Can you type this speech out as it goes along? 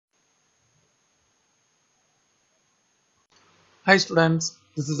Hi students,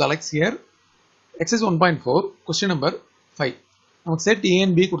 this is Alex here. Exercise 1.4 question number 5. நமக்கு set A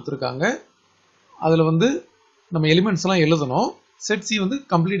and B கொடுத்திருக்காங்க. அதுல வந்து நம்ம எலிமெண்ட்ஸ் எல்லாம் எழுதணும். set C வந்து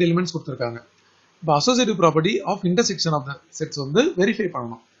complete elements கொடுத்திருக்காங்க. இப்போ associative property of intersection of the sets வந்து verify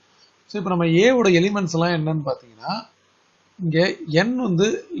பண்ணணும். ஸோ இப்போ நம்ம A ஓட எலிமெண்ட்ஸ் எல்லாம் என்னன்னு பார்த்தீங்கன்னா இங்க n வந்து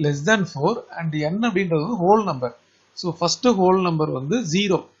less than 4 and n அப்படின்றது வந்து whole number. So first whole number வந்து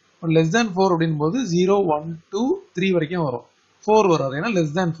 0. less than 4 அப்படின்போது 0, 1, 2, 3 வரைக்கும் வரும். 4 வராது ஏன்னா less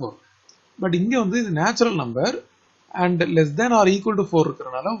than 4. பட் இங்க வந்து இது natural number and less than or equal to 4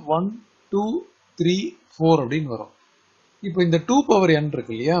 இருக்கிறனால 1, 2, 3, 4 அப்படின்னு வரும். இப்போ இந்த 2 power n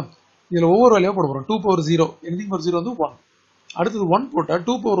இருக்கு இல்லையா, இதுல ஒவ்வொரு வேல்யூவா போட போறோம். 2 power 0, anything power 0 வந்து 1. அடுத்தது 1 போட்டா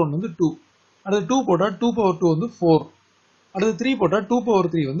 2 power 1 வந்து 2. அடுத்து 2 போட்டா 2 power 2 வந்து 4. அடுத்து 3 போட்டா 2 power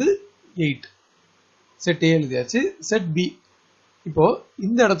 3 வந்து 8. செட் A எழுதியாச்சு. செட் B இப்போ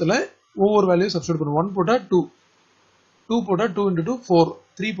இந்த இடத்துல ஒவ்வொரு வேல்யூ சப்ஸ்டிட்யூட் பண்ணுவோம். 1 போட்டா 2, 2 போட்டா 2 into 2 4,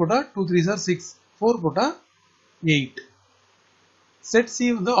 3 போட்டா 2 3s are 6, 4 போட்டா 8. செட் C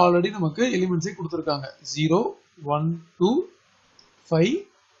வந்து ஆல்ரெடி நமக்கு எலிமெண்ட்ஸே கொடுத்திருக்காங்க. 0, 1, 2, 5,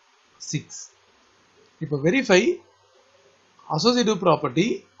 6. இப்போ verify associative property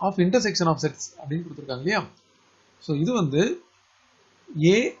of intersection of sets அப்படின்னு கொடுத்திருக்காங்க இல்லையா. ஸோ இது வந்து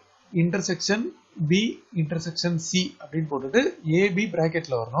A intersection B intersection C அப்படின்னு போட்டுட்டு AB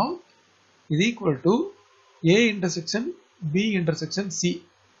bracketல வரணும். இது equal to A intersection B intersection C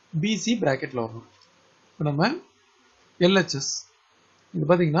BC bracketல வரணும். இப்போ நம்ம LHS இது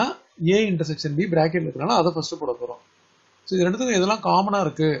பார்த்தீங்கன்னா A intersection B bracketல இருக்கனால அதை ஃபர்ஸ்ட் போட போறோம். ஸோ இது ரெண்டுத்துக்கும் எதெல்லாம் காமனா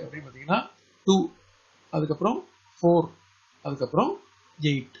இருக்கு அப்படின்னு பார்த்தீங்கன்னா 2, அதுக்கப்புறம் 4, அதுக்கப்புறம்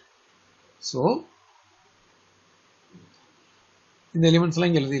 8. ஸோ இந்த எலிமெண்ட்ஸ்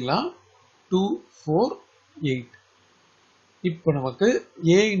எல்லாம் இங்க எழுதிடலாம். 2, 4, 8. இப்போ நமக்கு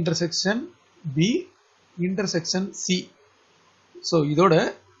A intersection B intersection C. So இதோட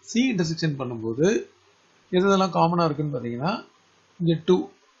C intersection பண்ணும்போது எதெல்லாம் காமனா இருக்குன்னு பார்த்தீங்கன்னா இங்க 2,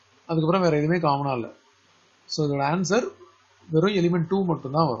 அதுக்கப்புறம் வேற எதுவுமே காமனா இல்லை. ஸோ இதோட ஆன்சர் வெறும் எலிமெண்ட் 2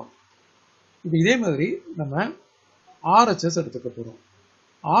 மட்டும்தான் வரும். இப்போ இதே மாதிரி நம்ம RHS எடுத்துக்க போறோம்.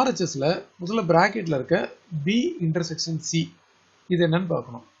 RHSல முதல்ல பிராக்கெட்ல இருக்க B intersection C இது என்னன்னு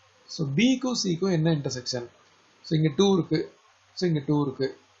பார்க்கணும். ஸோ பிக்கும் சிக்கும் என்ன இன்டர்செக்ஷன்? ஸோ இங்கே 2 இருக்கு, ஸோ இங்கே 2 இருக்கு,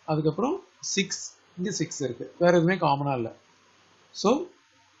 அதுக்கப்புறம் 6, இங்கே 6 இருக்கு, வேற எதுவுமே காமனா இல்லை. So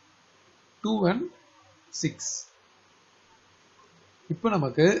 2 and 6. இப்போ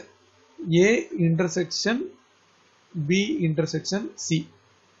நமக்கு A intersection B intersection C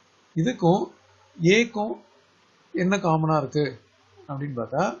இதுக்கும் Aக்கும் என்ன காமனா இருக்கு அப்படின்னு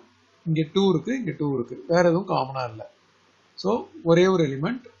பார்த்தா இங்கே 2 இருக்கு, இங்கே 2 இருக்கு, வேற எதுவும் காமனா இல்லை. ஸோ ஒரே ஒரு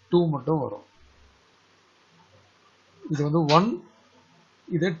எலிமெண்ட் 2 மட்டும் வரும். இது வந்து 1,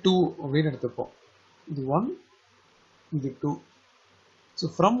 இதை 2 அப்படின்னு எடுத்துப்போம். இது 1, இது 2. So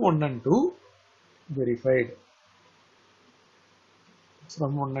from 1 and 2 verified.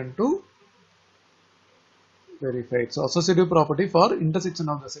 From 1 and 2 verified. So associative property for intersection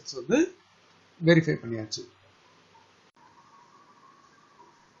of the sets வந்து verify பண்ணியாச்சு.